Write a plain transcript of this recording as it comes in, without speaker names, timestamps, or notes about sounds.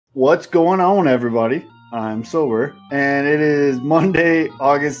What's going on, everybody? I'm sober, and it is Monday,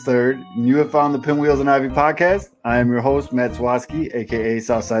 August 3rd, and you have found the Pinwheels and Ivy podcast. I am your host, Matt Zwaski, a.k.a.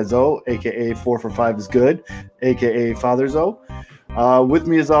 Southside Zoe, a.k.a. 4 for 5 is good, a.k.a. Father Zoe. With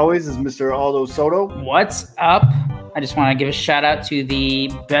me, as always, is Mr. Aldo Soto. What's up? I just want to give a shout out to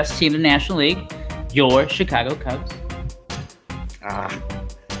the best team in the National League, your Chicago Cubs.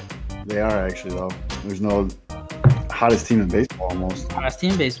 They are actually, though. There's no hottest team in baseball, almost. Hottest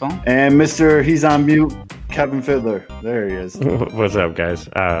team in baseball. And Mr. He's on mute, Kevin Fiddler. There he is. What's up, guys?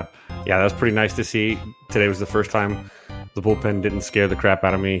 Yeah, that was pretty nice to see. Today was the first time the bullpen didn't scare the crap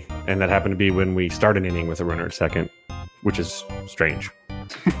out of me, and that happened to be when we started an inning with a runner at second, which is strange.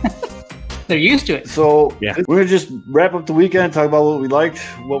 They're used to it. So yeah, we're going to just wrap up the weekend, talk about what we liked,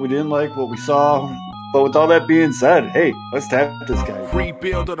 what we didn't like, what we saw. But with all that being said, hey, let's tap this guy.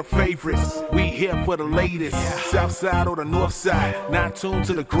 Rebuild of the favorites. We here for the latest. South side or the north side. Not tuned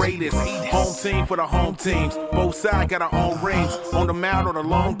to the greatest. Home team for the home teams. Both sides got our own rings. On the mound or the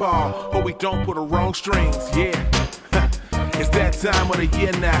long ball. But we don't put the wrong strings. Yeah. It's that time of the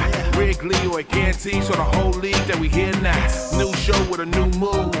year now. Wrigley or Gantes or the whole league that we hear now. New show with a new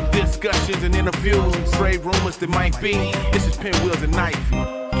mood. Discussions and interviews. Trade rumors that might be. This is Pinwheels and Ivy.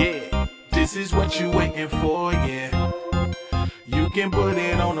 Yeah. This is what you waiting for, yeah. You can put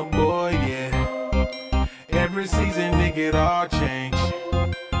it on the board, yeah. Every season, nigga, it all change.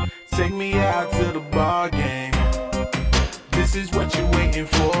 Take me out to the ball game. This is what you waiting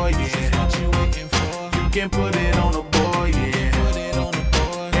for, yeah. You can put it on the board,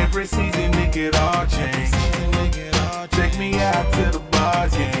 yeah. Every season, nigga, it all change. Take me out to the ball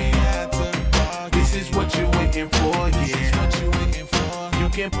game. This is what you waiting for, yeah. You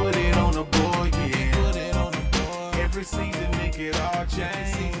can put it on the board, yeah. Every season, nigga, it all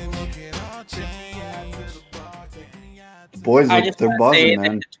change. The boys, I just they're want to say buzzing, that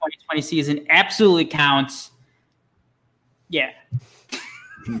man. the 2020 season absolutely counts. Yeah.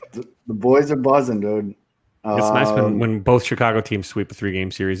 The boys are buzzing, dude. It's nice when both Chicago teams sweep a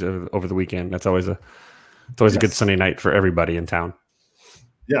 3-game series over the weekend. That's always a good Sunday night for everybody in town.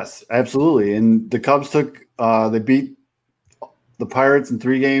 Yes, absolutely. And the Cubs they beat the Pirates in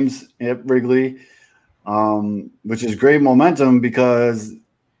 3 games at Wrigley, which is great momentum because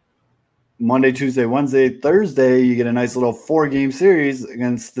Monday, Tuesday, Wednesday, Thursday, you get a nice little 4-game series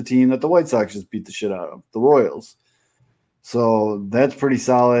against the team that the White Sox just beat the shit out of, the Royals. So that's pretty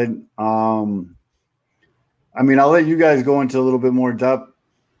solid. I mean, I'll let you guys go into a little bit more depth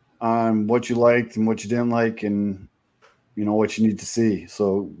on what you liked and what you didn't like and, you know, what you need to see.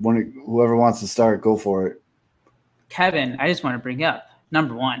 So whoever wants to start, go for it. Kevin, I just want to bring up,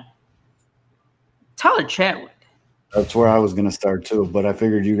 number one, Tyler Chatwood. That's where I was going to start too, but I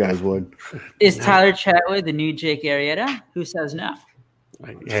figured you guys would. Is Tyler Chatwood the new Jake Arrieta? Who says no?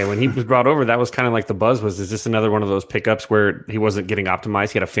 Hey, when he was brought over, that was kind of like the buzz was, is this another one of those pickups where he wasn't getting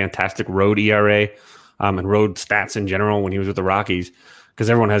optimized? He had a fantastic road ERA and road stats in general when he was with the Rockies, because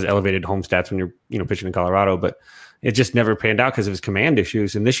everyone has elevated home stats when you're pitching in Colorado, but it just never panned out because of his command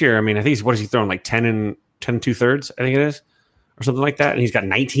issues. And this year, I mean, I think what is he throwing, like 10 2/3, I think it is, or something like that. And he's got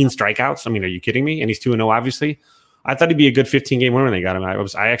 19 strikeouts. I mean, are you kidding me? And he's 2-0, obviously. I thought he'd be a good 15-game winner when they got him.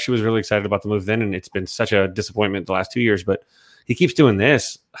 I actually was really excited about the move then, and it's been such a disappointment the last 2 years. But he keeps doing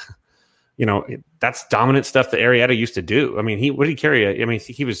this. You know, that's dominant stuff that Arrieta used to do. I mean, what did he carry? I mean,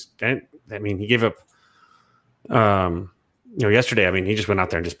 he gave up. Yesterday, I mean, he just went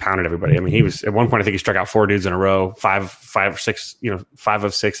out there and just pounded everybody. I mean, he was at one point, I think he struck out 4 dudes in a row, 5 or 6, 5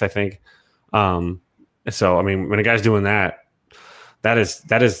 of 6, I think. So, I mean, when a guy's doing that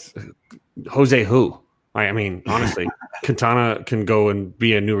is Jose who? I mean, honestly, Quintana can go and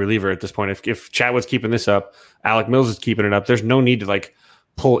be a new reliever at this point. If Chatwood's keeping this up, Alec Mills is keeping it up, there's no need to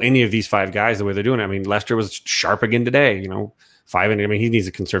pull any of these 5 guys the way they're doing it. I mean, Lester was sharp again today, 5 innings. I mean, he needs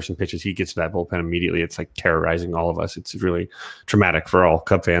to conserve some pitches. He gets to that bullpen immediately. It's like terrorizing all of us. It's really traumatic for all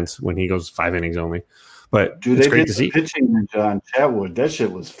Cub fans when he goes 5 innings only. But dude, it's great to see. Pitching on Chatwood, that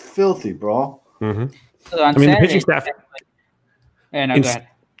shit was filthy, bro. Mm-hmm. So on the pitching staff. Go ahead.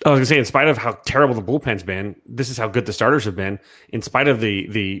 I was going to say, in spite of how terrible the bullpen's been, this is how good the starters have been. In spite of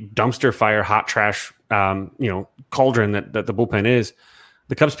the dumpster fire, hot trash, cauldron that the bullpen is,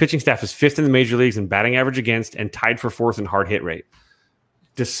 the Cubs pitching staff is 5th in the major leagues in batting average against and tied for 4th in hard hit rate,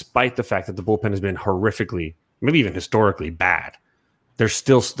 despite the fact that the bullpen has been horrifically, maybe even historically bad. The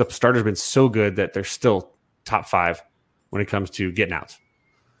starters have been so good that they're still top 5 when it comes to getting outs.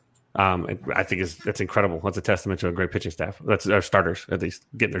 I think that's incredible. That's a testament to a great pitching staff. That's our starters, at least,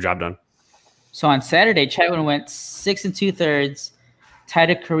 getting their job done. So on Saturday, Chatwood went 6 2/3, tied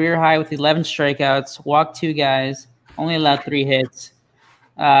a career high with 11 strikeouts, walked 2 guys, only allowed 3 hits.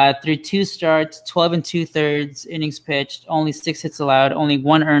 through 2 starts, 12 and 2/3 innings pitched, only 6 hits allowed, only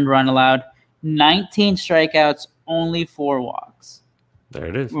 1 earned run allowed, 19 strikeouts, only 4 walks. There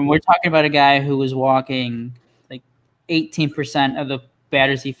it is. When we're talking about a guy who was walking like 18% of the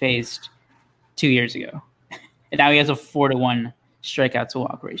batters he faced 2 years ago. And now he has a 4-to-1 strikeout to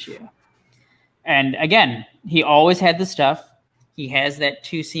walk ratio. And again, he always had the stuff. He has that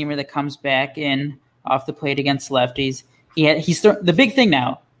 2-seamer that comes back in off the plate against lefties. The big thing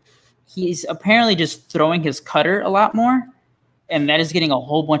now, he's apparently just throwing his cutter a lot more, and that is getting a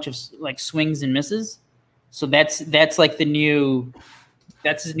whole bunch of like swings and misses. So that's like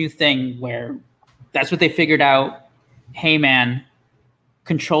that's his new thing where that's what they figured out. Hey man,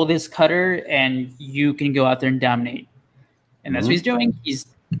 control this cutter and you can go out there and dominate. And that's what he's doing.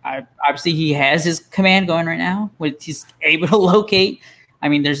 Obviously he has his command going right now, which he's able to locate. I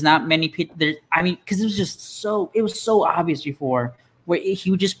mean, there's not many people there. I mean, because it was so obvious before where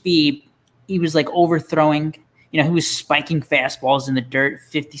he was like overthrowing. You know, he was spiking fastballs in the dirt,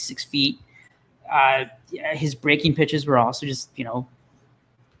 56 feet. His breaking pitches were also just, you know,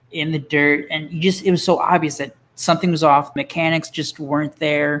 in the dirt. And it was so obvious that something was off. Mechanics just weren't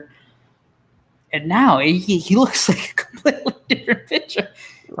there. And now he looks like a completely different pitcher.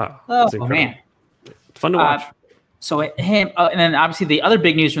 Wow, oh man. It's fun to watch. And then obviously the other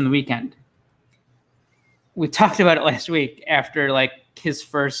big news from the weekend. We talked about it last week after like his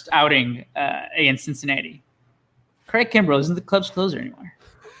first outing against Cincinnati. Craig Kimbrel isn't the club's closer anymore.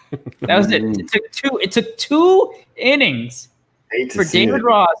 That was it. It took 2 innings for David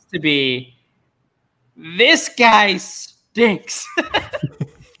Ross to be, this guy stinks.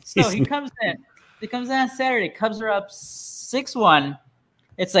 So he comes in. He comes in on Saturday. Cubs are up 6-1.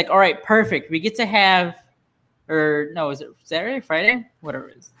 It's like, all right, perfect. We get to have, is it Saturday, Friday? Whatever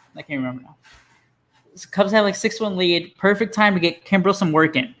it is. I can't remember now. So Cubs have like 6-1 lead. Perfect time to get Kimbrel some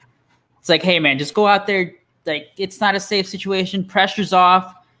work in. It's like, hey, man, just go out there. Like, it's not a safe situation. Pressure's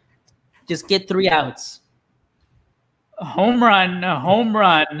off. Just get 3 outs. A home run,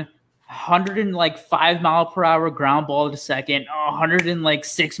 105-mile-per-hour ground ball to second,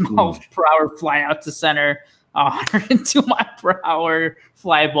 106-mile-per-hour fly out to center, 102-mile-per-hour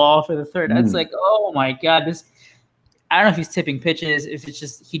fly ball for the third. That's like, oh my God, this. I don't know if he's tipping pitches, if it's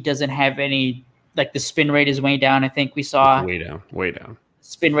just he doesn't have any. Like the spin rate is way down. I think we saw way down.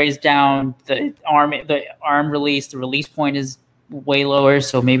 Spin rate is down. The arm release, the release point is way lower.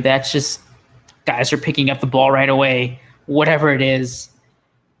 So maybe that's just guys are picking up the ball right away. Whatever it is.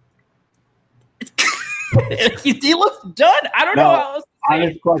 He looks done. I don't know how else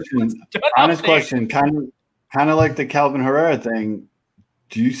to say. Honest question. Kind of like the Calvin Herrera thing.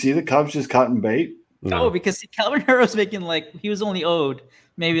 Do you see the Cubs just cutting bait? No, because Calvin Herrera's making he was only owed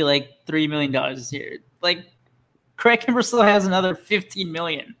maybe like $3 million this year. Like Craig Kimbrel still has another $15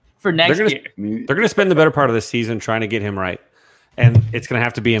 million for next year. They're going to spend the better part of the season trying to get him right. And it's going to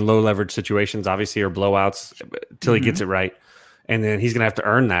have to be in low leverage situations, obviously, or blowouts till he gets it right. And then he's going to have to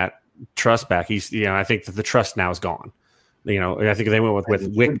earn that trust back. I think that the trust now is gone. I think they went with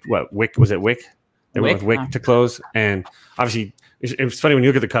Wick. What Wick was it? Wick. They went with Wick to close. And obviously, it's funny when you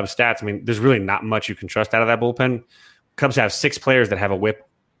look at the Cubs stats. I mean, there's really not much you can trust out of that bullpen. Cubs have 6 players that have a WHIP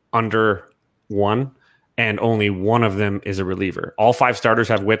under 1, and only one of them is a reliever. All 5 starters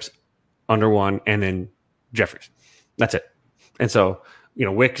have WHIPs under 1, and then Jeffers. That's it. And so,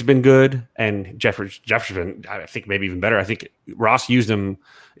 Wick's been good, and Jeffers been, I think, maybe even better. I think Ross used him.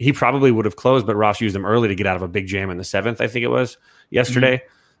 He probably would have closed, but Ross used him early to get out of a big jam in the 7th, I think it was, yesterday.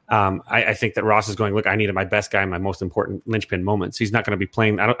 I think that Ross is going, look, I needed my best guy in my most important linchpin moments. He's not going to be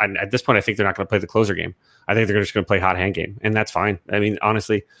playing. At this point, I think they're not going to play the closer game. I think they're just going to play hot hand game, and that's fine. I mean,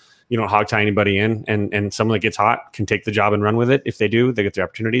 honestly, you don't hog tie anybody in, and someone that gets hot can take the job and run with it. If they do, they get the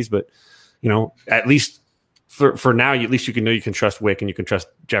opportunities. But, at least for now, at least you can know you can trust Wick and you can trust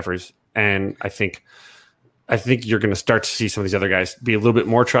Jeffers. And I think you're going to start to see some of these other guys be a little bit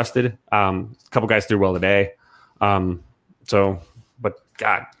more trusted. A couple guys threw well today. But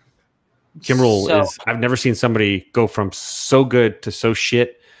God, Kimbrel is. I've never seen somebody go from so good to so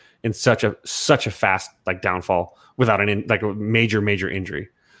shit in such a fast downfall without a major injury.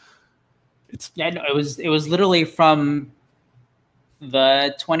 It was literally from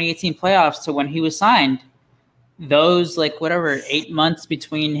the 2018 playoffs to when he was signed. Those 8 months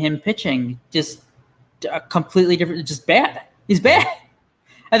between him pitching, just completely different. Just bad. He's bad.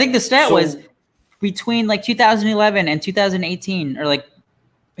 I think the stat was between 2011 and 2018, or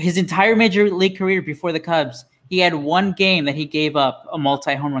his entire major league career before the Cubs, he had 1 game that he gave up a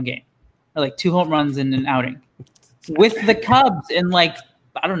multi-home run game, or 2 home runs in an outing. With the Cubs in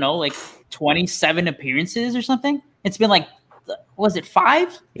 27 appearances or something. It's been was it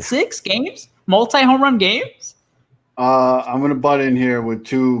 6 games? Multi-home run games? I'm going to butt in here with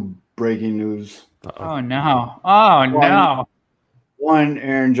 2 breaking news. Oh, no. Oh, no. One,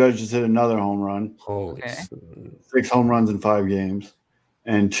 Aaron Judge just hit another home run. Holy 6 home runs in 5 games.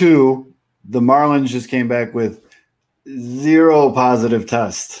 And 2, the Marlins just came back with 0 positive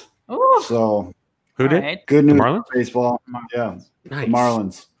tests. Ooh. So who did? Right. good news The Marlins? for baseball. Marlins. Yeah, Nice. the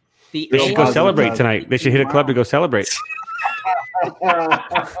Marlins. The They should A- go Positive celebrate test. tonight. They should hit a club to go celebrate.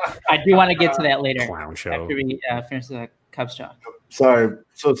 I do want to get to that later Clown show. after we finish the Cubs talk. Sorry,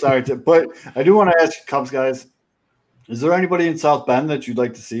 so sorry. But I do want to ask Cubs guys, is there anybody in South Bend that you'd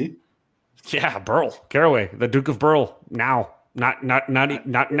like to see? Yeah, Burl Caraway, the Duke of Burl. Now, not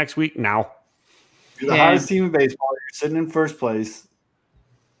next week. Now, You're the Yeah. hottest team in baseball. You're sitting in first place.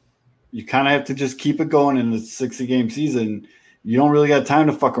 You kind of have to just keep it going in the 60-game season. You don't really got time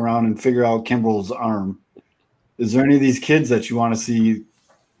to fuck around and figure out Kimbrel's arm. Is there any of these kids that you want to see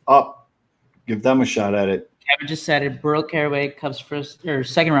up? Give them a shot at it. Kevin just said it. Burl Caraway, Cubs first or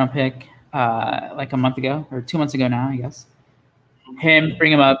second round pick, like a month ago or 2 months ago now, I guess. Him,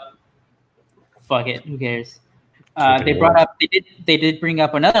 bring him up. Fuck it, who cares? They brought up. They did bring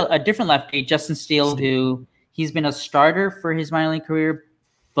up a different lefty, Justin Steele, who he's been a starter for his minor league career,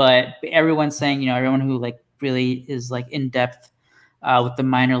 but everyone's saying, everyone who like really is like in depth with the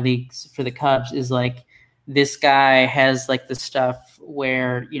minor leagues for the Cubs is like, this guy has like the stuff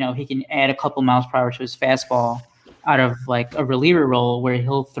where, he can add a couple miles per hour to his fastball out of like a reliever role where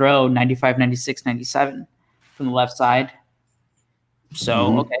he'll throw 95, 96, 97 from the left side.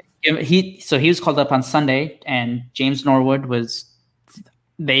 So, okay. He was called up on Sunday, and James Norwood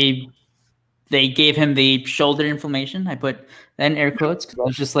they gave him the shoulder inflammation. I put that in air quotes because I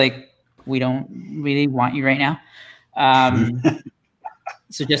was just like, we don't really want you right now.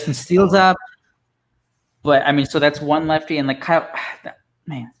 So Justin Steele's up. But I mean, so that's one lefty, and like Kyle,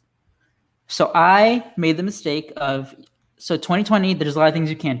 man. So I made the mistake of 2020. There's a lot of things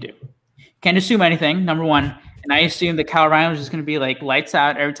you can't do. Can't assume anything. Number one, and I assumed that Kyle Ryan was just going to be like lights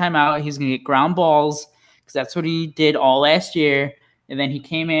out every time out. He's going to get ground balls because that's what he did all last year. And then he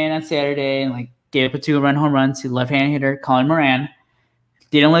came in on Saturday and like gave up a 2-run home run to left-handed hitter Colin Moran.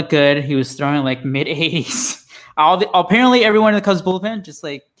 Didn't look good. He was throwing like mid-80s. Apparently, everyone in the Cubs bullpen just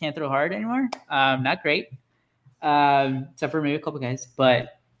like can't throw hard anymore. Not great, except for maybe a couple guys.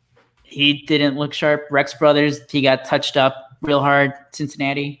 But he didn't look sharp. Rex Brothers, he got touched up real hard.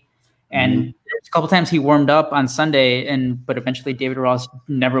 Cincinnati, and a couple times he warmed up on Sunday, but eventually David Ross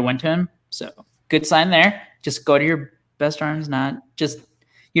never went to him. So good sign there. Just go to your best arms.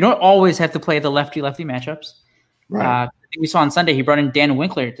 You don't always have to play the lefty-lefty matchups. Right. We saw on Sunday he brought in Dan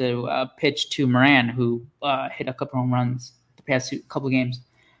Winkler to pitch to Moran, who hit a couple home runs the past couple of games.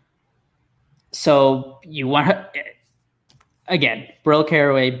 So you want to, again, Burl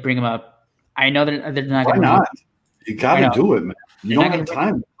Caraway, bring him up. I know they're not Why going to. not? You got to do it, man. You They're don't not have gonna-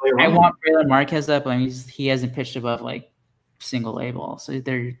 time to play I around. want Braylon Marquez up. I mean, he hasn't pitched above like single A ball, so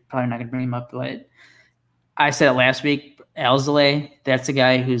they're probably not going to bring him up. But I said it last week. Alzolay, that's a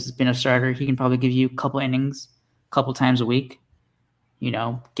guy who's been a starter. He can probably give you a couple innings, a couple times a week.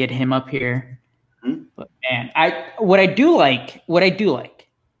 Get him up here. Mhm. But man, what I do like,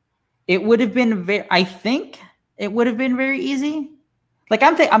 it would have been I think it would have been very easy. Like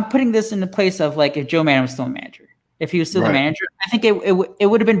I'm putting this in the place of like if Joe Maddon was still a manager. If he was still the Right. manager, I think it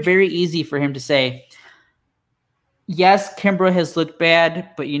would have been very easy for him to say, yes, Kimbrel has looked bad,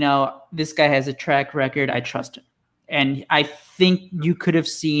 but this guy has a track record. I trust him. And I think you could have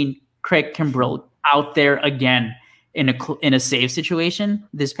seen Craig Kimbrel out there again in a save situation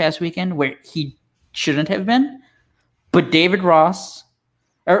this past weekend where he shouldn't have been. But David Ross,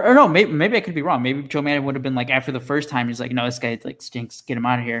 or no, maybe I could be wrong. Maybe Joe Maddon would have been like after the first time, he's like, no, this guy like stinks. Get him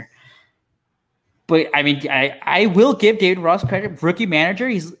out of here. But I mean, I will give David Ross credit. Rookie manager,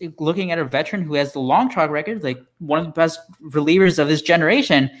 he's looking at a veteran who has the long track record, like one of the best relievers of this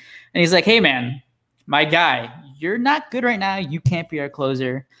generation. And he's like, hey, man, my guy, you're not good right now. You can't be our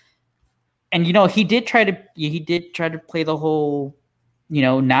closer. And, he did try to play the whole,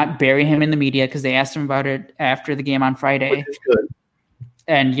 not bury him in the media because they asked him about it after the game on Friday. Which is good.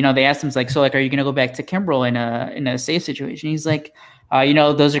 And, they asked him, are you going to go back to Kimbrel in a safe situation? He's like,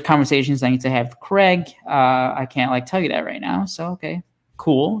 those are conversations I need to have with Craig. I can't tell you that right now. So, okay,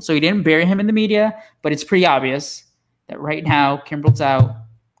 cool. So he didn't bury him in the media, but it's pretty obvious that right now Kimbrel's out,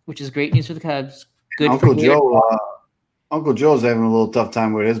 which is great news for the Cubs. Good Uncle for Joe. Uncle Joe's having a little tough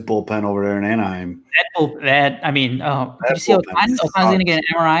time with his bullpen over there in Anaheim. did you see Ohtani's going to get an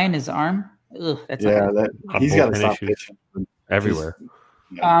MRI in his arm? Ugh, that's Yeah, he's got to bullpen stop issues. pitching everywhere.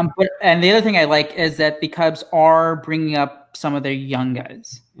 And the other thing I like is that the Cubs are bringing up some of their young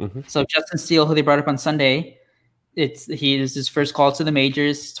guys. So Justin Steele, who they brought up on Sunday, he is his first call to the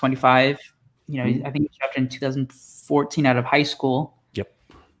majors, 25. I think he was drafted in 2014 out of high school. Yep.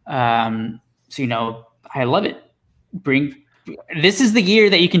 So I love it. This is the year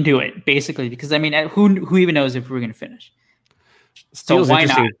that you can do it, basically, because I mean, who even knows if we're going to finish? Steele's so why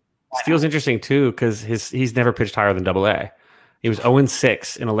interesting. not? Steele's interesting too because he's never pitched higher than AA. He was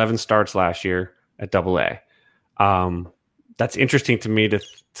 0-6 in 11 starts last year at AA. That's interesting to me to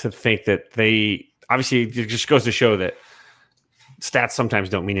think that they obviously it just goes to show that stats sometimes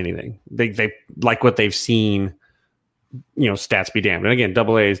don't mean anything. They like what they've seen. Stats be damned. And again,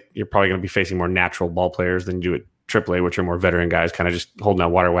 AA is you're probably going to be facing more natural ball players than you do at AAA, which are more veteran guys, kind of just holding that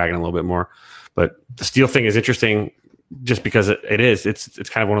water wagon a little bit more. But the Steele thing is interesting just because it's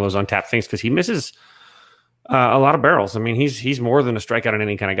kind of one of those untapped things because he misses a lot of barrels. I mean, he's more than a strikeout in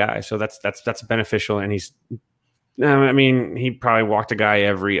any kind of guy, so that's beneficial. And he probably walked a guy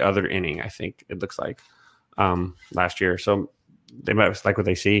every other inning. I think it looks like last year. So they might like what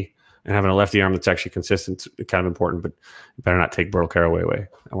they see. And having a lefty arm that's actually consistent is kind of important, but you better not take Burl Caraway away.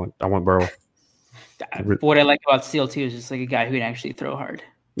 I want Burl. What I like about Steele too is just like a guy who can actually throw hard.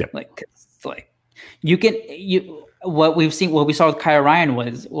 Yeah. Like what we saw with Kyle Ryan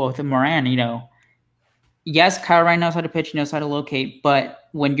with Moran, yes, Kyle Ryan knows how to pitch, knows how to locate, but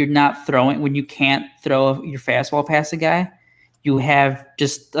when you can't throw your fastball past a guy, you have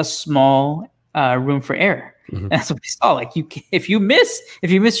just a small room for error. Mm-hmm. That's what we saw. Like if you miss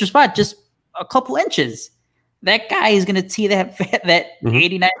your spot just a couple inches, that guy is going to tee that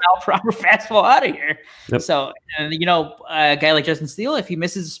 89 mile per hour fastball out of here. Yep. So a guy like Justin Steele, if he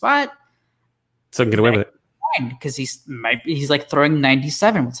misses a spot, so can get away with it because he's like throwing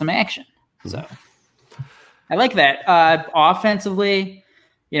 97 with some action. So I like that. Offensively,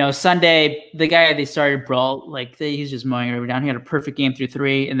 Sunday, the guy they started Brawl, he's just mowing everybody down. He had a perfect game through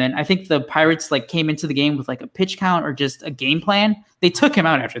 3. And then I think the Pirates came into the game with a pitch count or just a game plan. They took him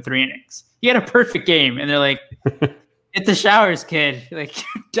out after 3 innings. He had a perfect game. And they're like, hit the showers, kid. You're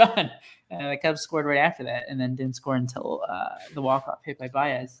done. And the Cubs scored right after that and then didn't score until the walk-off hit by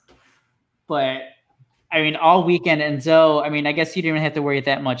Baez. But, I mean, all weekend, and Zoe, I mean, I guess you didn't even have to worry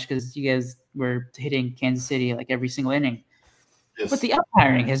that much because you guys were hitting Kansas City every single inning. Yes. But the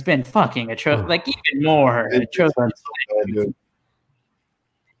umpiring has been fucking atrocious, even more atrocious.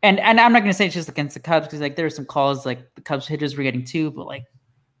 And I'm not going to say it's just against the Cubs because there were some calls the Cubs hitters were getting too, but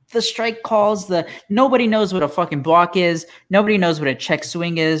the strike calls, nobody knows what a fucking block is. Nobody knows what a check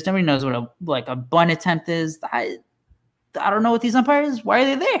swing is. Nobody knows what a bunt attempt is. I don't know what these umpires. Why are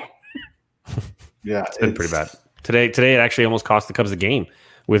they there? Yeah, it's been pretty bad. Today it actually almost cost the Cubs the game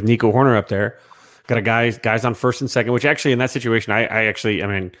with Nico Horner up there. Got a guys on first and second, which actually in that situation, I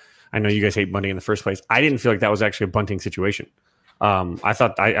know you guys hate bunting in the first place. I didn't feel like that was actually a bunting situation.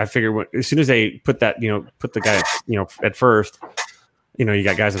 I figured as soon as they put that, put the guy, at first, you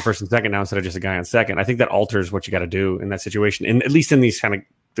got guys on first and second now instead of just a guy on second. I think that alters what you got to do in that situation. And at least in these kind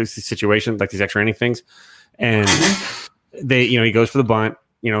of situations, like these extra inning things. And he goes for the bunt,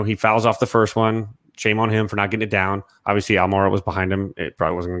 he fouls off the first one. Shame on him for not getting it down. Obviously, Almora was behind him. It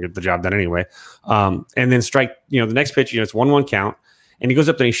probably wasn't going to get the job done anyway. And then strike, the next pitch, it's 1-1 count. And he goes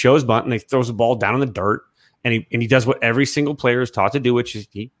up there and he shows bunt and he throws the ball down in the dirt. And he does what every single player is taught to do, which is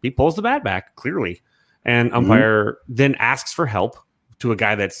he pulls the bat back, clearly. And umpire then asks for help to a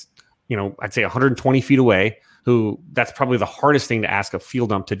guy that's, I'd say 120 feet away, who that's probably the hardest thing to ask a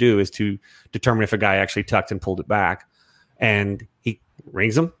field ump to do is to determine if a guy actually tucked and pulled it back. And he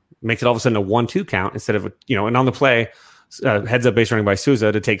rings him. Makes it all of a sudden a 1-2 count instead of, and on the play, heads up base running by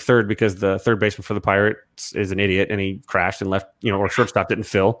Souza to take third because the third baseman for the Pirates is an idiot and he crashed and left, or shortstop didn't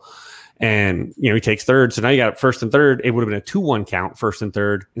fill. And, he takes third. So now you got first and third. It would have been a 2-1 count, first and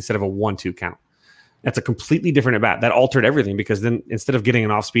third, instead of a 1-2 count. That's a completely different at bat. That altered everything because then instead of getting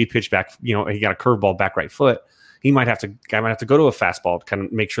an off-speed pitch back, he got a curveball back right foot. Guy might have to go to a fastball to kind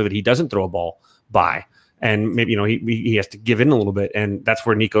of make sure that he doesn't throw a ball by. And maybe, he has to give in a little bit. And that's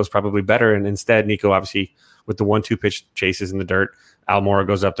where Nico's probably better. And instead, Nico, obviously, with the 1-2 pitch chases in the dirt, Almora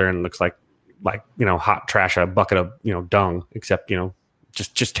goes up there and looks like hot trash, a bucket of, dung, except,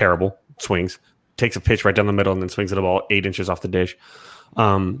 just terrible swings. Takes a pitch right down the middle and then swings at the ball 8 inches off the dish.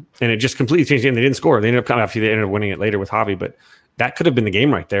 And it just completely changed the game. They didn't score. They ended up winning it later with Javi. But that could have been the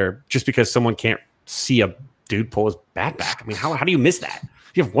game right there just because someone can't see a dude pull his bat back. I mean, how do you miss that?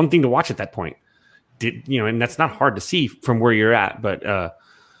 You have one thing to watch at that point. And that's not hard to see from where you're at, but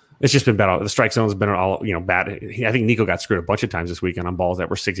it's just been bad. The strike zone has been all bad. I think Nico got screwed a bunch of times this weekend on balls that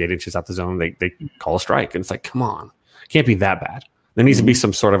were 6-8 inches out the zone. They call a strike, and it's like, come on, can't be that bad. There needs to be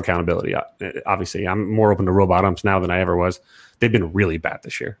some sort of accountability. Obviously, I'm more open to robot umps now than I ever was. They've been really bad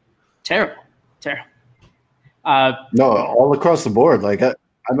this year. Terrible. No, all across the board. Like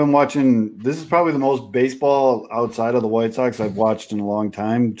I've been watching. This is probably the most baseball outside of the White Sox I've watched in a long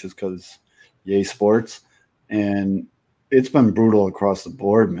time, just because yay sports, and it's been brutal across the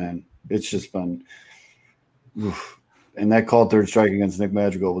board, man. It's just been. Oof. And that called third strike against Nick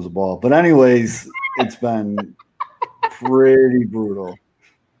Madrigal was a ball. But anyways, it's been pretty brutal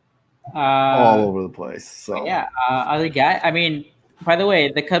all over the place. So yeah, other guy. I mean, by the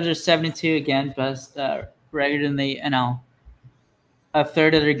way, the Cubs are 7-2 again, best record in the NL. A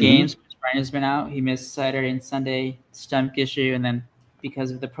third of their games, Brian has been out. He missed Saturday and Sunday stomach issue, and then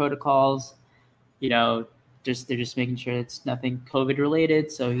because of the protocols, they're just making sure it's nothing COVID related.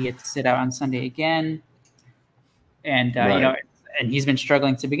 So he had to sit out on Sunday again. And right. And he's been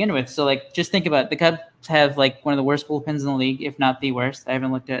struggling to begin with. So just think about it. The Cubs have one of the worst bullpens in the league, if not the worst. I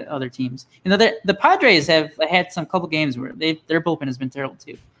haven't looked at other teams. The Padres have had some couple games where their bullpen has been terrible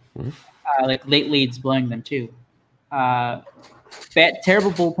too. Late leads blowing them too.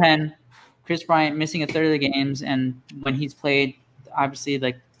 Terrible bullpen. Chris Bryant missing a third of the games, and when he's played,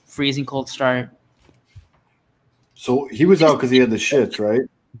 obviously freezing cold start. So he was out because he had the shits, right?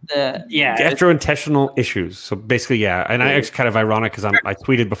 Gastrointestinal issues. So basically, yeah. And it's kind of ironic because I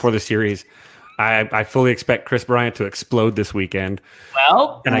tweeted before the series, I fully expect Chris Bryant to explode this weekend.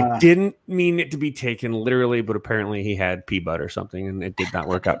 Well, and I didn't mean it to be taken literally, but apparently he had pea butt or something, and it did not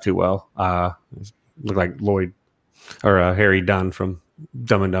work out too well. It looked like Lloyd or Harry Dunn from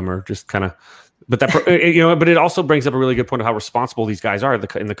Dumb and Dumber, just kind of. But that, but it also brings up a really good point of how responsible these guys are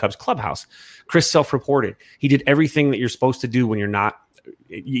in the Cubs clubhouse. Chris self-reported. He did everything that you're supposed to do when you're not.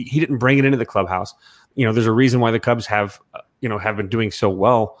 He didn't bring it into the clubhouse. There's a reason why the Cubs have been doing so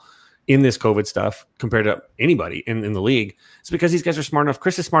well in this COVID stuff compared to anybody in the league. It's because these guys are smart enough.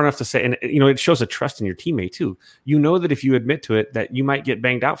 Chris is smart enough to say, and it shows a trust in your teammate too. That if you admit to it, that you might get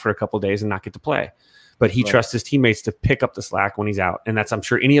banged out for a couple of days and not get to play. But he trusts his teammates to pick up the slack when he's out. And I'm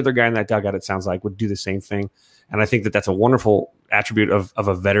sure any other guy in that dugout, it sounds like, would do the same thing. And I think that's a wonderful attribute of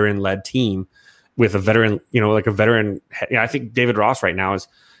a veteran-led team with a veteran, a veteran. I think David Ross right now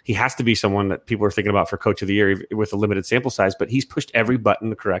he has to be someone that people are thinking about for coach of the year with a limited sample size, but he's pushed every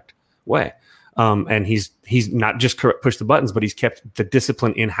button the correct way. And he's not just pushed the buttons, but he's kept the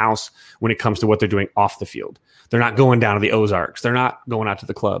discipline in-house when it comes to what they're doing off the field. They're not going down to the Ozarks. They're not going out to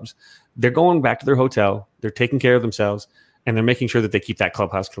the clubs. They're going back to their hotel. They're taking care of themselves, and they're making sure that they keep that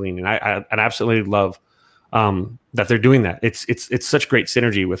clubhouse clean. And I absolutely love that they're doing that. It's such great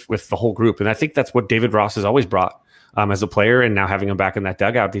synergy with the whole group. And I think that's what David Ross has always brought as a player. And now having him back in that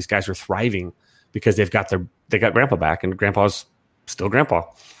dugout, these guys are thriving because they got Grandpa back, and Grandpa's still Grandpa.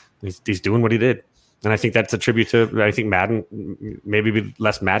 He's doing what he did. And I think that's a tribute to, I think Madden, maybe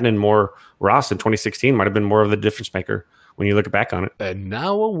less Madden and more Ross in 2016 might have been more of the difference maker when you look back on it. And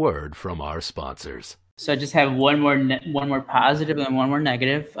now a word from our sponsors. So I just have one more positive and one more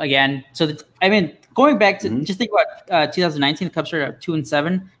negative. Again, going back to just think about 2019, the Cubs started at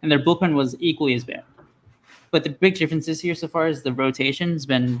 2-7, and their bullpen was equally as bad. But the big difference this year so far is the rotation has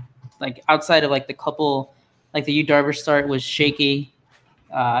been outside of the couple, the Yu Darvish start was shaky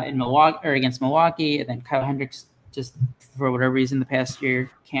in Milwaukee or against Milwaukee, and then Kyle Hendricks just for whatever reason the past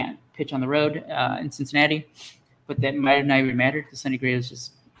year can't pitch on the road in Cincinnati. But that might have not even mattered because Sonny Gray was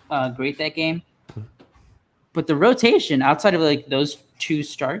just great that game. But the rotation outside of those two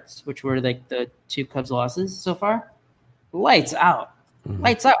starts, which were the two Cubs losses so far, lights out. Mm-hmm.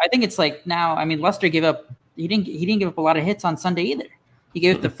 Lights out. I think it's now. I mean, Lester gave up. He didn't give up a lot of hits on Sunday either. He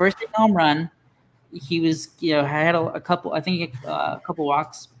gave up the first home run. He was had a couple. I think a couple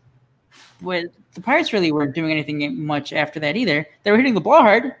walks. But the Pirates really weren't doing anything much after that either. They were hitting the ball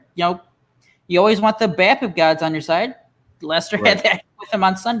hard. You always want the BABIP gods on your side. Lester had that with him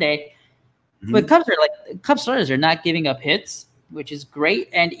on Sunday. Mm-hmm. But Cubs starters are not giving up hits, which is great.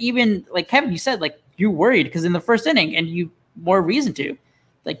 And even Kevin, you said you're worried because in the first inning, and you more reason to,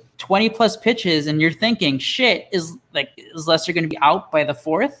 20 plus pitches, and you're thinking, shit, is Lester going to be out by the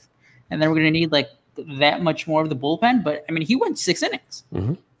fourth, and then we're going to need that much more of the bullpen? But I mean, he went 6 innings.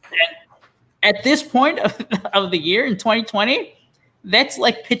 Mm-hmm. And at this point of the year in 2020. That's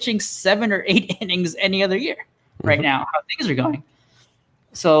pitching 7 or 8 innings any other year right now, how things are going.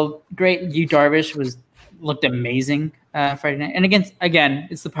 So great. Yu Darvish looked amazing Friday night. And again,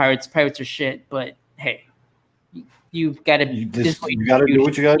 it's the Pirates. Pirates are shit, but hey, you've got to do what you got to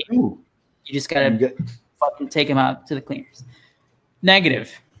do. You just got to fucking take them out to the cleaners.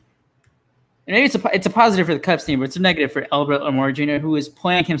 Negative. And maybe it's a positive for the Cubs team, but it's a negative for Albert Almora Jr., who is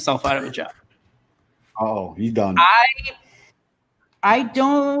playing himself out of a job. Oh, he's done. I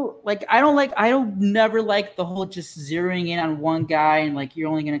don't never like the whole just zeroing in on one guy and like you're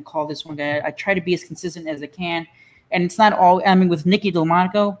only going to call this one guy. I try to be as consistent as I can. And it's not all, I mean, with Nicky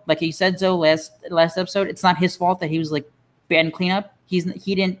Delmonico, like you said, Zoe, last episode, it's not his fault that he was like bad in cleanup. He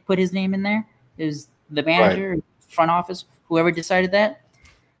didn't put his name in there. It was the manager, front office, whoever decided that.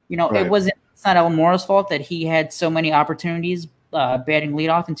 You know, it's not Almora's fault that he had so many opportunities batting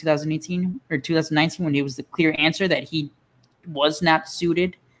leadoff in 2018 or 2019 when he was the clear answer that he was not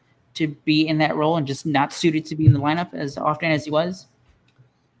suited to be in that role and just not suited to be in the lineup as often as he was.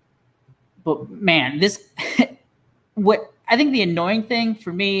 But man, this what I think the annoying thing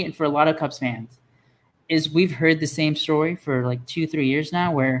for me and for a lot of Cubs fans is we've heard the same story for like 2-3 years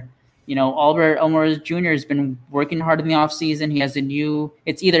now where, you know, Albert Almora Jr. has been working hard in the offseason. He has a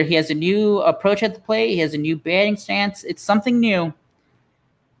new approach at the plate. He has a new batting stance. It's something new.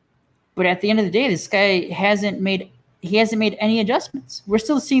 But at the end of the day, this guy hasn't made any adjustments. We're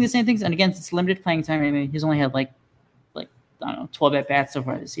still seeing the same things. And again, it's limited playing time. I mean, he's only had like I don't know, 12 at-bats so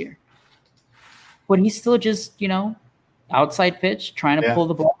far this year. But he's still just, you know, outside pitch, trying to pull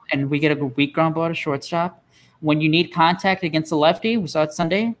the ball, and we get a weak ground ball to shortstop. When you need contact against a lefty, we saw it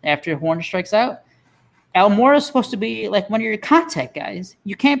Sunday after Horner strikes out. Almora is supposed to be like one of your contact guys.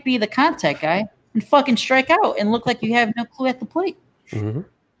 You can't be the contact guy and fucking strike out and look like you have no clue at the plate. Mm-hmm.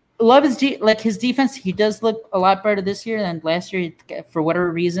 Love his defense. He does look a lot better this year than last year for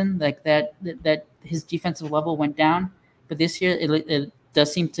whatever reason. Like that his defensive level went down, but this year it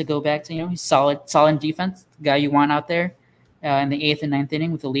does seem to go back to, you know, he's solid defense, the guy you want out there in the 8th and 9th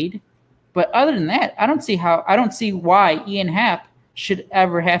inning with the lead. But other than that, I don't see why Ian Happ should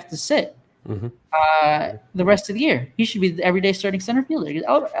ever have to sit the rest of the year. He should be the everyday starting center fielder.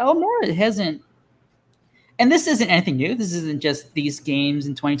 Almora hasn't, and this isn't anything new. This isn't just these games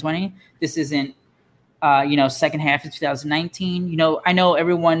in 2020. This isn't, second half of 2019. You know, I know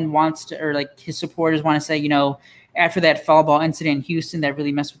everyone wants to, or like his supporters want to say, you know, after that foul ball incident in Houston that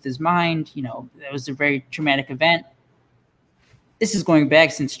really messed with his mind, you know, that was a very traumatic event. This is going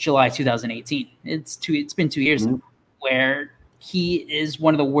back since July 2018. It's been 2 years where he is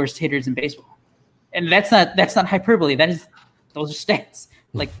one of the worst hitters in baseball. And that's not hyperbole. Those are stats.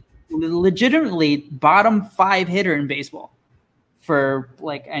 Like legitimately bottom 5 hitter in baseball for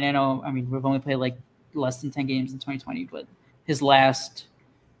like, and I know, I mean, we've only played like less than 10 games in 2020, but his last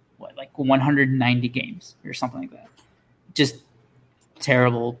 190 games or something like that. Just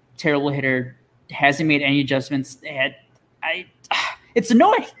terrible hitter. Hasn't made any adjustments. It's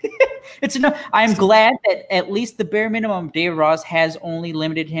annoying. It's annoying. I'm glad that at least the bare minimum, Dave Ross has only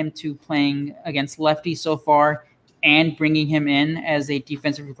limited him to playing against lefties so far and bringing him in as a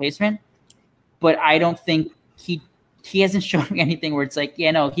defensive replacement. But I don't think he hasn't shown me anything where it's like,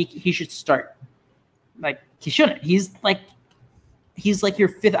 yeah, no, he should start. Like he shouldn't. He's like your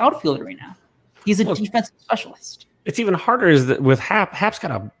 5th outfielder right now. He's a defensive specialist. It's even harder is that with Happ. Happ's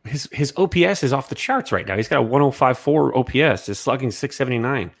got his OPS is off the charts right now. He's got a 105.4 OPS. His slugging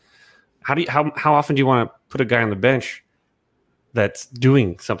 679. How often do you want to put a guy on the bench that's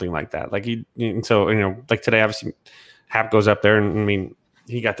doing something like that? Like like today, obviously, Happ goes up there and I mean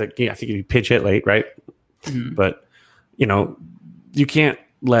I think he pitch hit late, right? Mm-hmm. But you know, you can't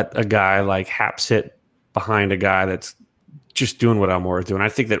let a guy like Happ sit behind a guy that's just doing what Almora is doing. I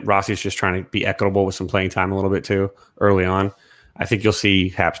think that Rossi's just trying to be equitable with some playing time a little bit too early on. I think you'll see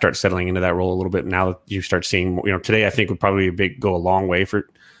Happ start settling into that role a little bit now that you start seeing, you know, today I think would probably go a long way for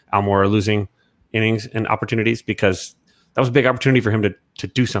Almora losing innings and opportunities because that was a big opportunity for him to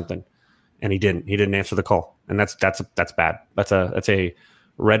do something, and he didn't. He didn't answer the call, and that's bad. That's a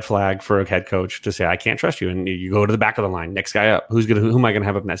red flag for a head coach to say I can't trust you, and you go to the back of the line. Next guy up. Who am I going to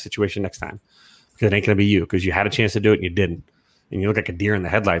have up in that situation next time? Because it ain't going to be you because you had a chance to do it and you didn't. And you look like a deer in the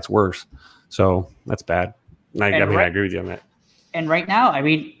headlights worse. So that's bad. I agree with you on that. And right now, I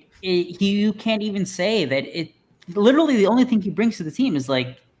mean, you can't even say that it literally the only thing he brings to the team is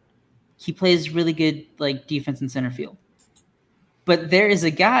like he plays really good like defense in center field. But there is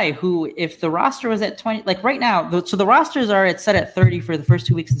a guy who, if the roster was at 20, like right now, so the rosters are set at 30 for the first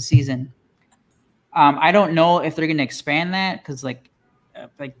 2 weeks of the season. I don't know if they're going to expand that because like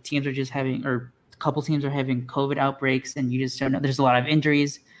teams are just having, or a couple teams are having COVID outbreaks, and you just don't know. There's a lot of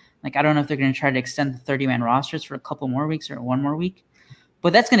injuries. Like I don't know if they're going to try to extend the 30-man rosters for a couple more weeks or one more week,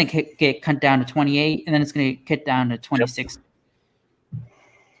 but that's going to get cut down to 28, and then it's going to get down to 26.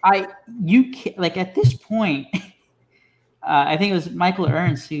 Yep. You can't, like at this point. I think it was Michael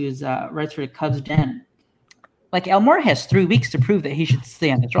Ernst who writes for the Cubs Den. Like Almora has 3 weeks to prove that he should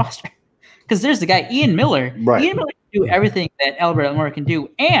stay on this roster. Because there's the guy, Ian Miller. Right. Ian Miller can do everything that Albert Almora can do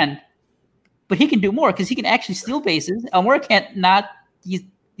and but he can do more because he can actually steal bases. Almora can't not.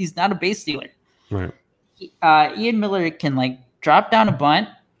 He's not a base stealer. Right. Ian Miller can like drop down a bunt.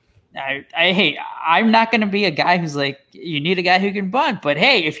 Hey, I'm not going to be a guy who's like, you need a guy who can bunt, but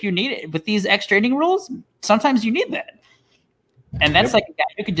hey, if you need it with these extra inning rules, sometimes you need that. And that's like a guy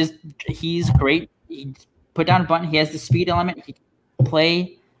who could just, he's great. He put down a bunt. He has the speed element. He can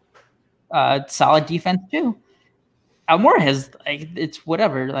play solid defense too. Almora has like, it's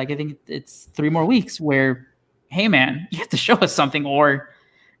whatever. Like, I think it's 3 more weeks where, hey man, you have to show us something, or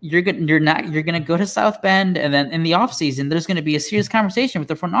you're gonna go to South Bend, and then in the offseason, there's gonna be a serious conversation with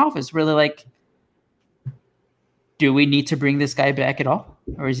the front office where they're like, do we need to bring this guy back at all?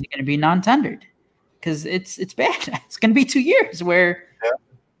 Or is he gonna be non-tendered? Because it's bad. It's gonna be 2 years where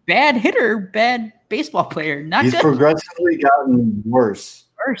bad hitter, bad baseball player, not he's good. Progressively gotten worse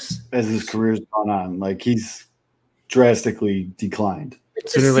as his career's gone on. Like, he's drastically declined.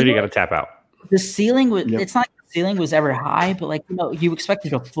 Sooner or later, you got to tap out. The ceiling was, it's not like the ceiling was ever high, but like, you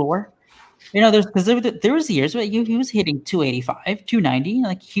expected a floor. There was years where he was hitting 285, 290.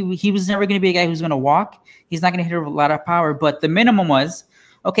 Like he was never going to be a guy who's going to walk. He's not going to hit a lot of power, but the minimum was,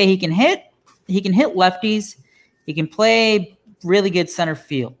 okay, he can hit lefties. He can play really good center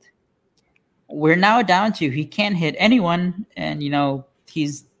field. We're now down to he can't hit anyone, and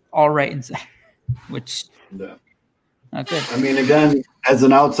he's all right in center, which not good. I mean, again, as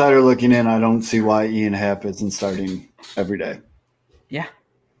an outsider looking in, I don't see why Ian Happ isn't starting every day. Yeah.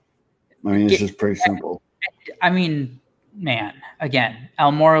 I mean, it's just pretty simple. I mean, man, again,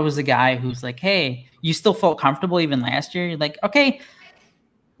 Almora was a guy who's like, hey, you still felt comfortable even last year. You're like, okay,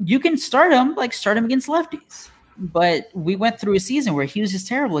 you can start him against lefties. But we went through a season where he was just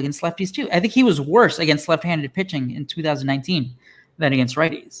terrible against lefties too. I think he was worse against left-handed pitching in 2019 than against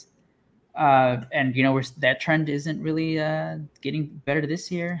righties. And that trend isn't really getting better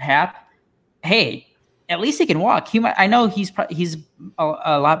this year. Hap, hey, at least he can walk. I know he's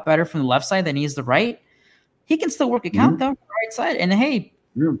a lot better from the left side than he is the right. He can still work a count though, from the right side. And hey,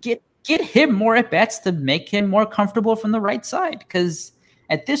 get him more at bats to make him more comfortable from the right side. Because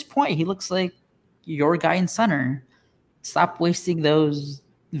at this point, he looks like your guy in center. Stop wasting those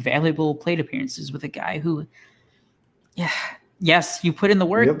valuable plate appearances with a guy who, yes, you put in the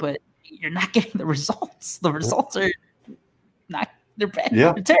work, but you're not getting the results. The results are not, they're bad.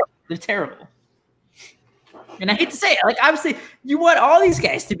 Yeah. They're terrible. And I hate to say it, like, obviously you want all these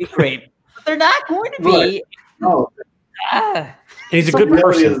guys to be great, but they're not going to be. No. And he's a good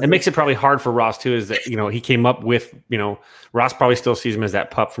person. It makes it probably hard for Ross too, is that, he came up with, Ross probably still sees him as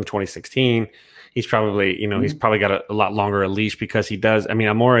that pup from 2016. He's probably, he's probably got a lot longer a leash because he does. I mean,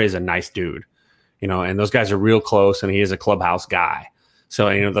 Almora is a nice dude, and those guys are real close, and he is a clubhouse guy.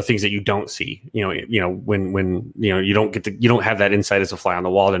 So, the things that you don't see, when you don't have that insight as a fly on the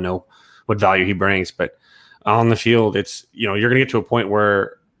wall to know what value he brings. But on the field, it's, you're going to get to a point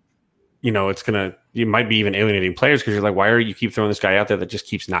where, you might be even alienating players because you're like, why are you keep throwing this guy out there that just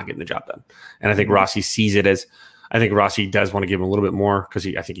keeps not getting the job done? And I think Rossi sees it as, I think Rossi does want to give him a little bit more because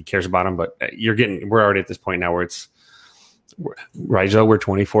I think he cares about him. But we're already at this point now where we're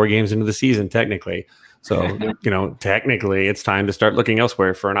 24 games into the season technically. So, technically it's time to start looking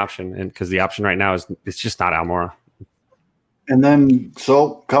elsewhere for an option. And because the option right now it's just not Almora. And then,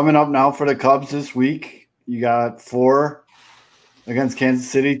 so coming up now for the Cubs this week, you got 4 against Kansas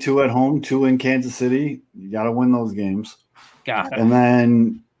City, 2 at home, 2 in Kansas City. You got to win those games. Got it. And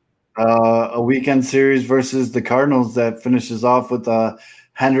then a weekend series versus the Cardinals that finishes off with the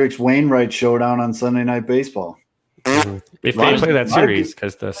Hendricks Wainwright showdown on Sunday Night Baseball. Mm-hmm. If they play that series,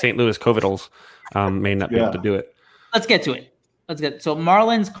 because the St. Louis Covitals may not be able to do it. Let's get to it. So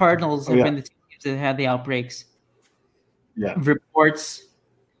Marlins, Cardinals have been the teams that had the outbreaks. Yeah. Reports,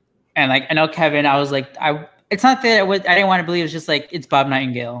 and like I know Kevin, I was like, it's not that I didn't want to believe. It's just like it's Bob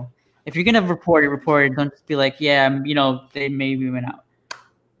Nightingale. If you're gonna report it. Don't just be like, they maybe went out.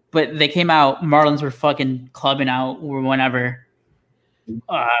 But they came out. Marlins were fucking clubbing out or whatever.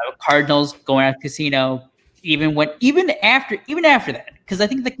 Cardinals going out to the casino. Even after that, because I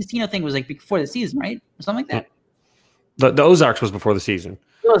think the casino thing was like before the season, right, or something like that. The Ozarks was before the season.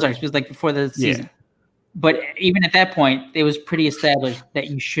 The Ozarks was like before the season. But even at that point, it was pretty established that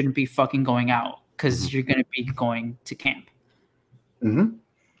you shouldn't be fucking going out because you're going to be going to camp. Mm-hmm.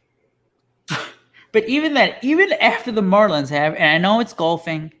 But even after the Marlins have, and I know it's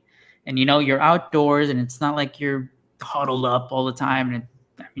golfing, and you're outdoors, and it's not like you're huddled up all the time,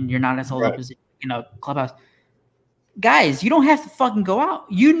 and you're not as huddled up as clubhouse. Guys, you don't have to fucking go out.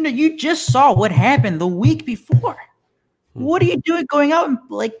 You just saw what happened the week before. What are you doing going out and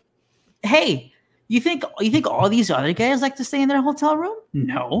like, hey, you think all these other guys like to stay in their hotel room?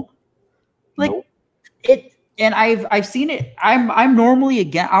 No. Like Nope. it, and I've seen it. I'm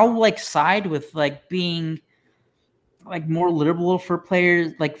normally I'll like side with like being like more liberal for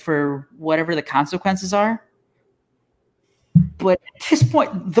players, like for whatever the consequences are. But at this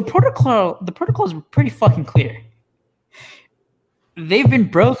point, the protocols are pretty fucking clear. They've been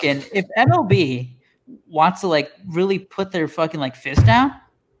broken. If MLB wants to like really put their fucking like fist down,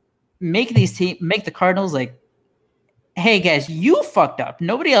 make the Cardinals like, hey guys, you fucked up.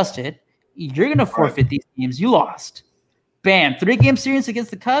 Nobody else did. You're gonna forfeit these games. You lost. Bam. 3-game series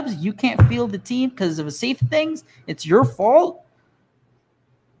against the Cubs. You can't field the team because of a safety things. It's your fault.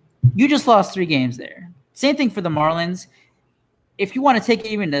 You just lost 3 games there. Same thing for the Marlins. If you want to take it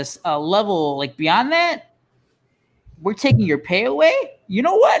even this level like beyond that, we're taking your pay away. You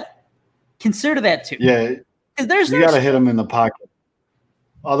know what? Consider that too. Yeah, because you got to hit them in the pocket.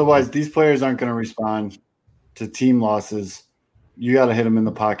 Otherwise, these players aren't going to respond to team losses. You got to hit them in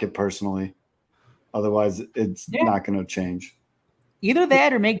the pocket personally. Otherwise, it's not going to change. Either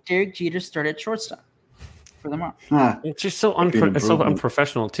that or make Derek Jeter start at shortstop for the Marlins. It's just so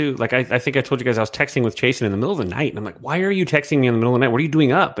unprofessional too. Like I think I told you guys I was texting with Chasen in the middle of the night, and I'm like, "Why are you texting me in the middle of the night? What are you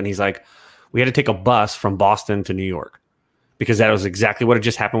doing up?" And he's like, "We had to take a bus from Boston to New York because that was exactly what had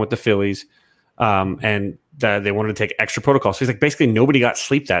just happened with the Phillies, and they wanted to take extra protocol." So he's like, basically, nobody got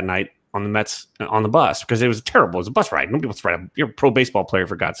sleep that night on the Mets on the bus because it was terrible. It was a bus ride. Nobody wants to ride. You're a pro baseball player,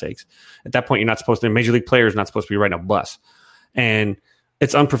 for God's sakes. At that point, you're not supposed to. Major league player is not supposed to be riding a bus, and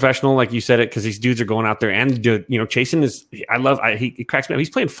it's unprofessional, like you said it, because these dudes are going out there and Chasen is. He cracks me up.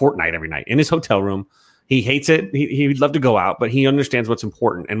 He's playing Fortnite every night in his hotel room. He hates it. He'd love to go out, but he understands what's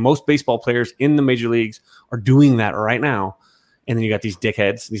important. And most baseball players in the major leagues are doing that right now. And then you got these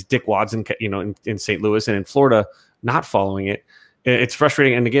dickheads, these dickwads in St. Louis and in Florida not following it. It's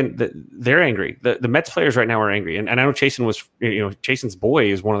frustrating. And again, they're angry. The Mets players right now are angry. And I know Chasen's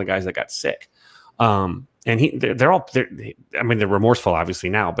boy is one of the guys that got sick. And they're remorseful obviously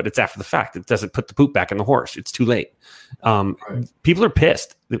now, but it's after the fact. It doesn't put the poop back in the horse. It's too late. People are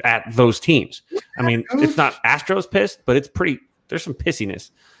pissed at those teams. I mean, it's not Astros pissed, but there's some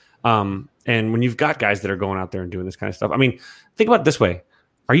pissiness. And when you've got guys that are going out there and doing this kind of stuff, I mean, think about it this way.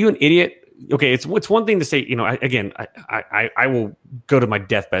 Are you an idiot? Okay, it's one thing to say, I will go to my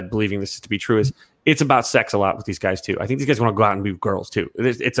deathbed believing this to be true. Is it's about sex a lot with these guys too. I think these guys want to go out and be with girls too.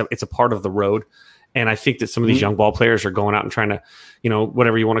 It's a part of the road. And I think that some of these young ball players are going out and trying to,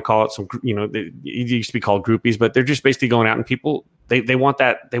 whatever you want to call it, it used to be called groupies, but they're just basically going out and people, they want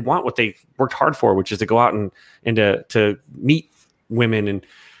that. They want what they worked hard for, which is to go out and to meet women. And,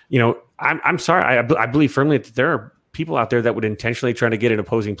 I'm sorry. I believe firmly that there are people out there that would intentionally try to get an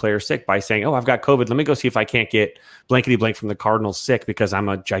opposing player sick by saying, "Oh, I've got COVID. Let me go see if I can't get blankety blank from the Cardinals sick because I'm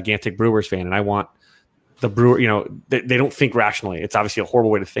a gigantic Brewers fan and I want the Brewer." They don't think rationally. It's obviously a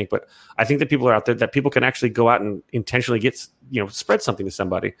horrible way to think, but I think that people are out there that people can actually go out and intentionally get, spread something to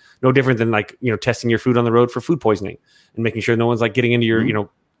somebody. No different than testing your food on the road for food poisoning and making sure no one's like getting into your,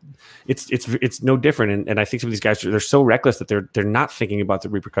 it's no different. And I think some of these guys, they're so reckless that they're not thinking about the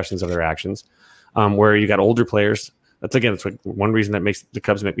repercussions of their actions. Where you got older players. That's like one reason that makes the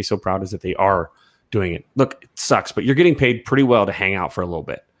Cubs make me so proud is that they are doing it. Look, it sucks, but you're getting paid pretty well to hang out for a little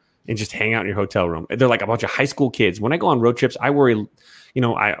bit and just hang out in your hotel room. They're like a bunch of high school kids. When I go on road trips, I worry,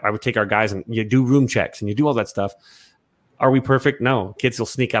 I would take our guys and you do room checks and you do all that stuff. Are we perfect? No. Kids will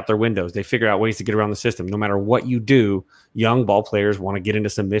sneak out their windows. They figure out ways to get around the system. No matter what you do, young ball players want to get into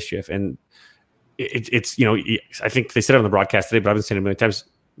some mischief. And it's I think they said it on the broadcast today, but I've been saying it a million times.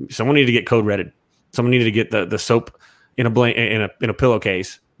 Someone needed to get code redded. Someone needed to get the soap in a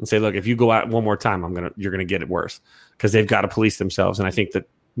pillowcase and say, look, if you go out one more time, you're gonna get it worse, because they've got to police themselves. And I think that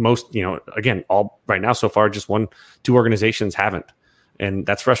most, again, all right now so far, just 1-2 organizations haven't, and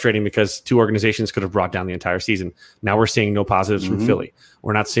that's frustrating because 2 organizations could have brought down the entire season. Now we're seeing no positives from Philly.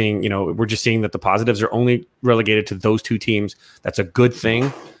 We're not seeing, we're just seeing that the positives are only relegated to those 2 teams. That's a good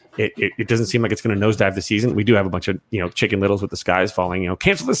thing. It doesn't seem like it's going to nosedive the season. We do have a bunch of chicken littles with the skies falling.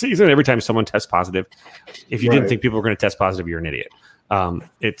 Cancel the season every time someone tests positive. If you didn't think people were going to test positive, you're an idiot.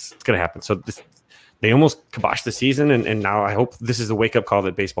 It's going to happen. So they almost kiboshed the season, and now I hope this is the wake up call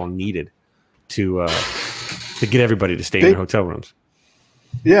that baseball needed to get everybody to stay in their hotel rooms.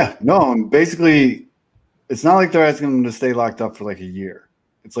 Yeah, no, basically, it's not like they're asking them to stay locked up for like a year.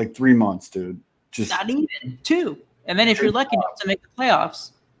 It's like 3 months, dude. Just not even 2, and then if you're lucky enough to make the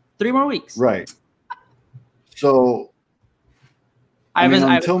playoffs, 3 more weeks. Right. So, if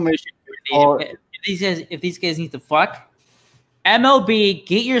these guys need to fuck, MLB,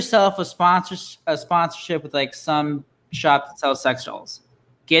 get yourself a sponsorship with like some shop that sells sex dolls.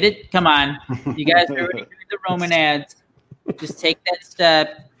 Get it? Come on, you guys are already doing the Roman ads. Just take that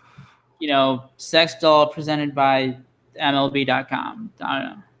step. sex doll presented by MLB.com. I don't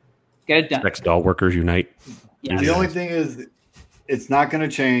know. Get it done. Sex doll workers unite. Yeah. The only thing is, it's not going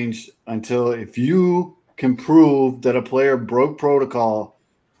to change until if you can prove that a player broke protocol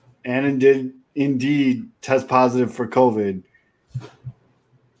and indeed test positive for COVID.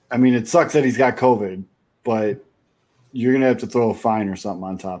 I mean, it sucks that he's got COVID, but you're going to have to throw a fine or something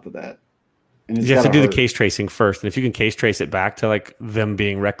on top of that. And you have to do the case tracing first. And if you can case trace it back to like them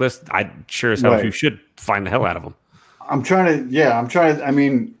being reckless, I sure as hell you should find the hell out of them. I'm trying to, I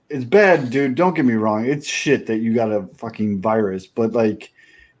mean, it's bad, dude. Don't get me wrong. It's shit that you got a fucking virus, but like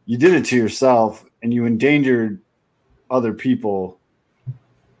you did it to yourself and you endangered other people.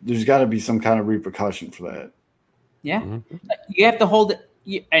 There's got to be some kind of repercussion for that. Yeah. Mm-hmm. You have to hold it.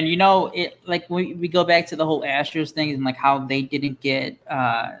 And it like we go back to the whole Astros thing and like how they didn't get,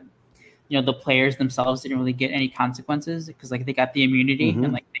 the players themselves didn't really get any consequences because like they got the immunity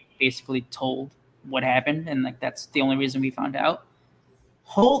and like they basically told what happened and like that's the only reason we found out.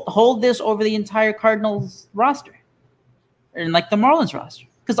 Hold this over the entire Cardinals roster and like the Marlins roster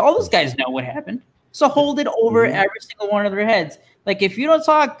because all those guys know what happened. So hold it over every single one of their heads. Like if you don't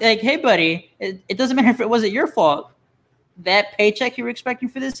talk, like, hey buddy, it doesn't matter if it wasn't your fault. That paycheck you were expecting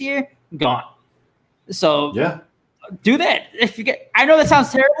for this year, gone. So do that. If you get, I know that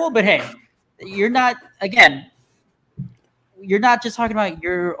sounds terrible, but hey, you're not just talking about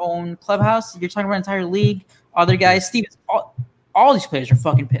your own clubhouse. You're talking about an entire league. Other guys, Stevens, all these players are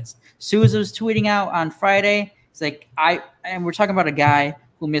fucking pissed. Souza was tweeting out on Friday. It's like and we're talking about a guy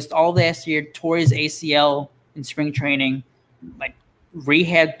who missed all last year, tore his ACL in spring training, like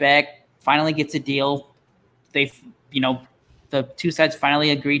rehab back, finally gets a deal. The two sides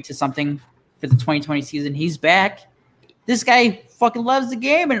finally agreed to something for the 2020 season. He's back. This guy fucking loves the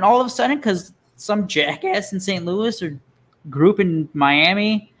game, and all of a sudden, because some jackass in St. Louis or group in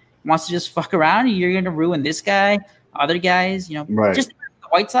Miami wants to just fuck around, you're going to ruin this guy, other guys, right. Just the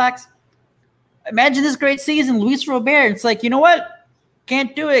White Sox. Imagine this great season, Luis Robert. It's like, you know what?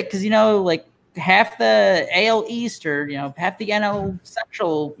 Can't do it because, like half the AL East or, half the NL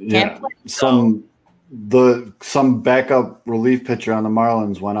Central can't play. So. Some backup relief pitcher on the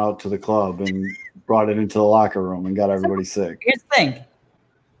Marlins went out to the club and brought it into the locker room and got everybody sick. Here's the thing.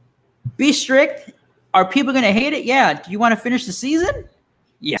 Be strict. Are people going to hate it? Yeah. Do you want to finish the season?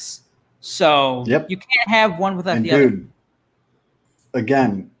 Yes. So you can't have one without the other. Dude,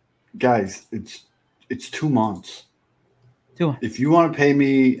 again, guys, it's 2 months. 2 months. If you want to pay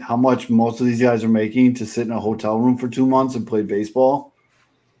me how much most of these guys are making to sit in a hotel room for 2 months and play baseball,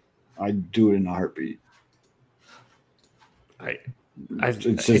 I'd do it in a heartbeat.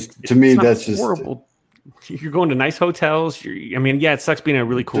 It's just to me that's just horrible. You're going to nice hotels. It sucks being in a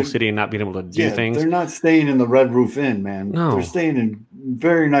really cool city and not being able to do things. They're not staying in the Red Roof Inn, man. No, they're staying in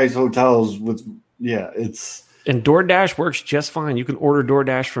very nice hotels with it's. And DoorDash works just fine. You can order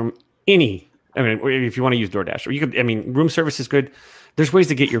DoorDash from any. If you want to use DoorDash, or you could. Room service is good. There's ways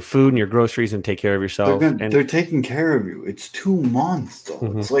to get your food and your groceries and take care of yourself. They're taking care of you. It's 2 months, though.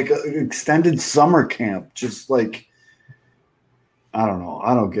 Mm-hmm. It's like an extended summer camp. Just like, I don't know.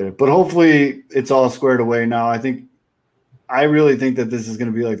 I don't get it. But hopefully it's all squared away now. I really think that this is going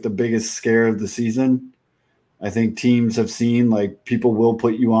to be like the biggest scare of the season. I think teams have seen, like, people will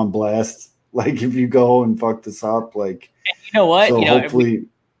put you on blast. Like, if you go and fuck this up, like. And you know what? So hopefully.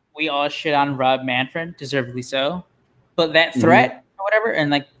 We all shit on Rob Manfred, deservedly so. But that threat. Whatever, and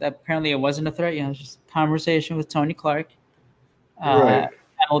like apparently it wasn't a threat. It was just a conversation with Tony Clark, right.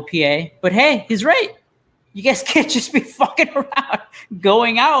 MLPA. But hey, he's right. You guys can't just be fucking around,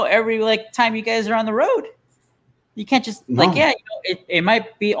 going out every time you guys are on the road. You can't just it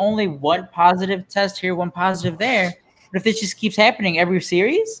might be only one positive test here, one positive there. But if this just keeps happening every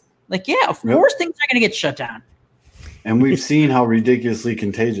series, of course things are going to get shut down. And we've seen how ridiculously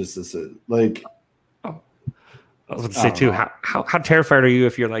contagious this is. Like. I was going to say too, how terrified are you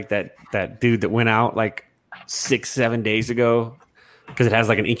if you're like that dude that went out like 6-7 days ago, because it has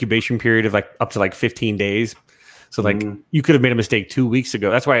like an incubation period of like up to like 15 days. So like you could have made a mistake 2 weeks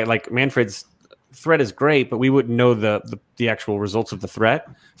ago. That's why like Manfred's threat is great, but we wouldn't know the actual results of the threat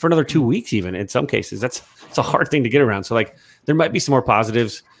for another 2 weeks. Even in some cases, it's a hard thing to get around. So like there might be some more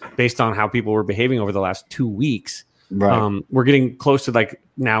positives based on how people were behaving over the last 2 weeks. Right. We're getting close to like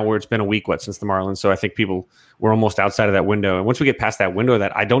now where it's been a week since the Marlins. So I think we're almost outside of that window. And once we get past that window,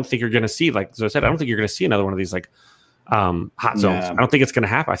 that I don't think you're going to see, like as I said, I don't think you're going to see another one of these like hot zones. I don't think it's going to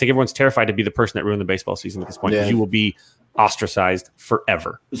happen. I think everyone's terrified to be the person that ruined the baseball season at this point because you will be ostracized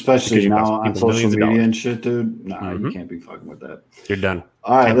forever. Especially now on social media and shit, dude. Nah, you can't be fucking with that. You're done.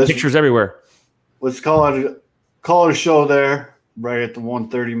 All right, pictures everywhere. Let's call it a show there. right at the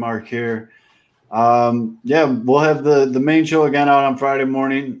 1:30 mark here. Yeah, we'll have the main show again out on Friday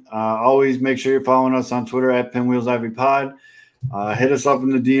morning. Always make sure you're following us on Twitter at PinwheelsIvyPod. Hit us up in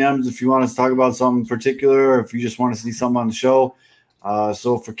the DMs if you want us to talk about something particular or if you just want to see something on the show.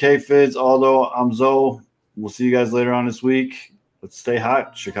 So for K-Fizz, Aldo, I'm Zoe. We'll see you guys later on this week. Let's stay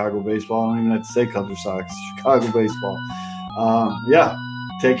hot. Chicago baseball. I don't even have to say Cubs or Sox. Chicago baseball. Yeah,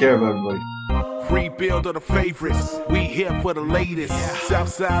 take care of everybody. Rebuild of the favorites, we here for the latest. South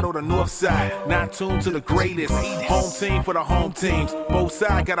side or the north side, not tuned to the greatest. Home team for the home teams, both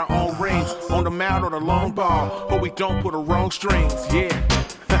sides got our own rings. On the mound or the long ball, but we don't pull the wrong strings, yeah.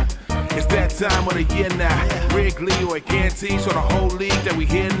 It's that time of the year now. Wrigley or Gantes or the whole league that we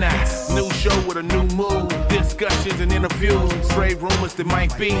hear now. New show with a new mood, discussions and interviews. Trade rumors that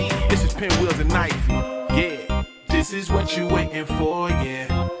might be. This is Pinwheels and Ivy, yeah. This is what you waiting for,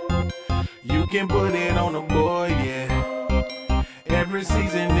 yeah. You can put it on the board, yeah. Every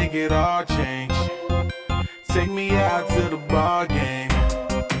season it get all change. Take me out to the ball game.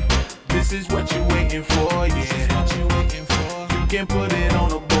 This is what you waiting for, yeah. You can put it on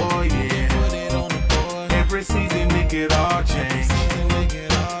the board, yeah. Every season it get all change.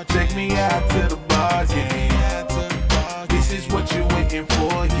 Take me out to the ball game. This is what you waiting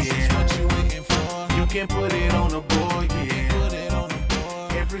for, yeah. You can put it on the board, yeah.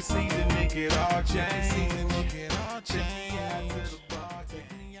 Every season it get all change.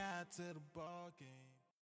 Take me out to the ball game.